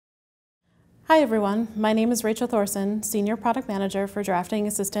Hi everyone, my name is Rachel Thomson, Senior Product Manager for Drafting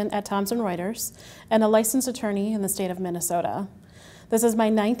Assistant at Thomson Reuters and a licensed attorney in the state of Minnesota. This is my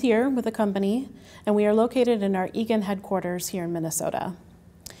 9th year with the company, and we are located in our Eagan headquarters here in Minnesota.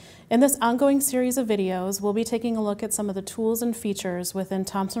 In this ongoing series of videos, we'll be taking a look at some of the tools and features within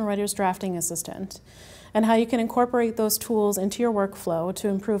Thomson Reuters Drafting Assistant and how you can incorporate those tools into your workflow to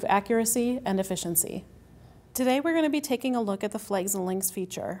improve accuracy and efficiency. Today we're going to be taking a look at the Flags and Links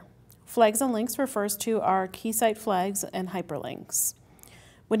feature. Flags and links refers to our key site flags and hyperlinks.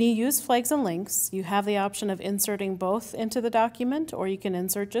 When you use flags and links, you have the option of inserting both into the document, or you can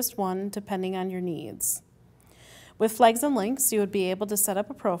insert just one depending on your needs. With flags and links, you would be able to set up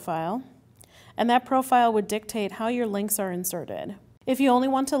a profile, and that profile would dictate how your links are inserted. If you only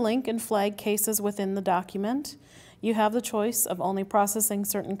want to link and flag cases within the document, you have the choice of only processing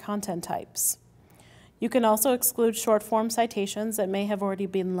certain content types. You can also exclude short-form citations that may have already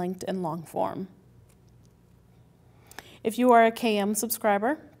been linked in long form. If you are a KM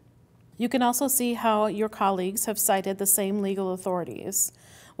subscriber, you can also see how your colleagues have cited the same legal authorities.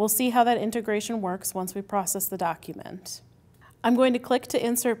 We'll see how that integration works once we process the document. I'm going to click to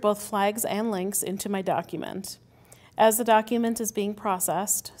insert both flags and links into my document. As the document is being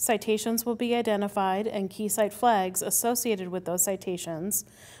processed, citations will be identified and key site flags associated with those citations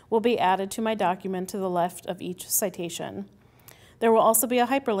will be added to my document to the left of each citation. There will also be a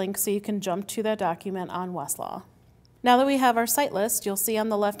hyperlink so you can jump to that document on Westlaw. Now that we have our site list, you'll see on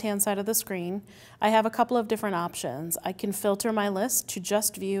the left-hand side of the screen, I have a couple of different options. I can filter my list to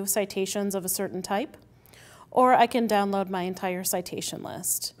just view citations of a certain type, or I can download my entire citation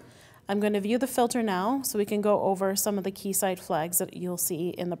list. I'm going to view the filter now so we can go over some of the key site flags that you'll see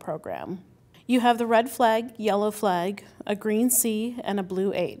in the program. You have the red flag, yellow flag, a green C, and a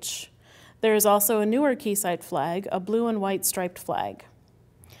blue H. There is also a newer key site flag, a blue and white striped flag.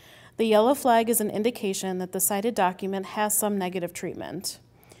 The yellow flag is an indication that the cited document has some negative treatment.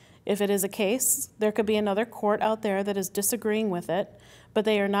 If it is a case, there could be another court out there that is disagreeing with it, but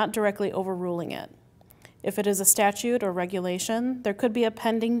they are not directly overruling it. If it is a statute or regulation, there could be a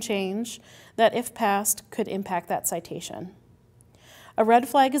pending change that, if passed, could impact that citation. A red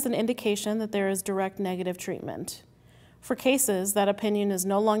flag is an indication that there is direct negative treatment. For cases, that opinion is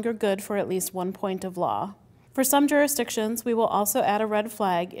no longer good for at least one point of law. For some jurisdictions, we will also add a red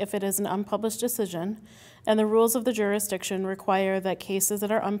flag if it is an unpublished decision, and the rules of the jurisdiction require that cases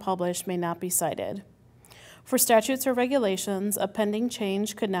that are unpublished may not be cited. For statutes or regulations, a pending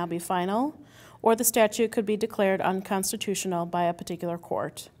change could now be final, or the statute could be declared unconstitutional by a particular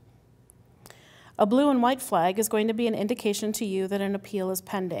court. A blue and white flag is going to be an indication to you that an appeal is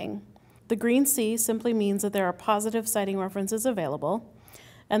pending. The green C simply means that there are positive citing references available,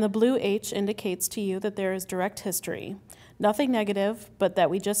 and the blue H indicates to you that there is direct history. Nothing negative, but that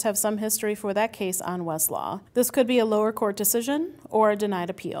we just have some history for that case on Westlaw. This could be a lower court decision or a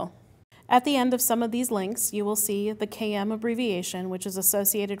denied appeal. At the end of some of these links, you will see the KM abbreviation, which is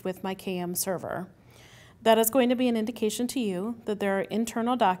associated with my KM server. That is going to be an indication to you that there are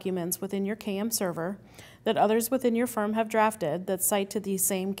internal documents within your KM server that others within your firm have drafted that cite to these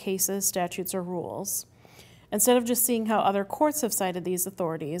same cases, statutes, or rules. Instead of just seeing how other courts have cited these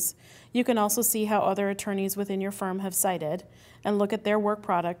authorities, you can also see how other attorneys within your firm have cited and look at their work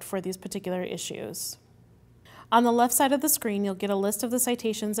product for these particular issues. On the left side of the screen, you'll get a list of the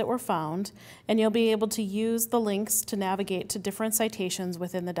citations that were found, and you'll be able to use the links to navigate to different citations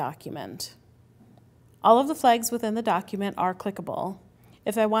within the document. All of the flags within the document are clickable.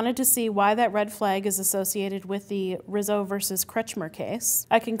 If I wanted to see why that red flag is associated with the Rizzo versus Kretschmer case,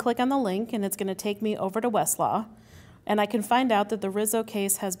 I can click on the link and it's going to take me over to Westlaw, and I can find out that the Rizzo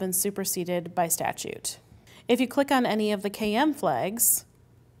case has been superseded by statute. If you click on any of the KM flags,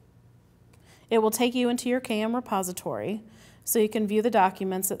 it will take you into your KM repository so you can view the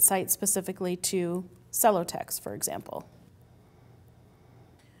documents that cite specifically to Celotex, for example.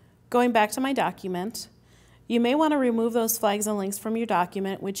 Going back to my document, you may want to remove those flags and links from your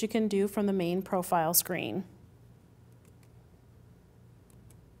document, which you can do from the main profile screen.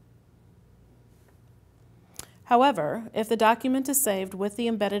 However, if the document is saved with the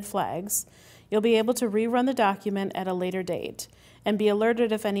embedded flags, you'll be able to rerun the document at a later date and be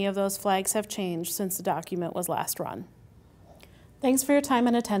alerted if any of those flags have changed since the document was last run. Thanks for your time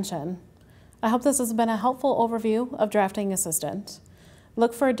and attention. I hope this has been a helpful overview of Drafting Assistant.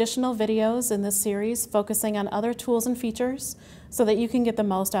 Look for additional videos in this series focusing on other tools and features so that you can get the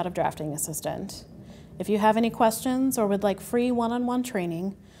most out of Drafting Assistant. If you have any questions or would like free one-on-one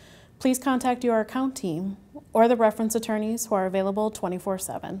training, please contact your account team or the reference attorneys who are available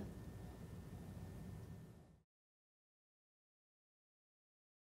 24/7.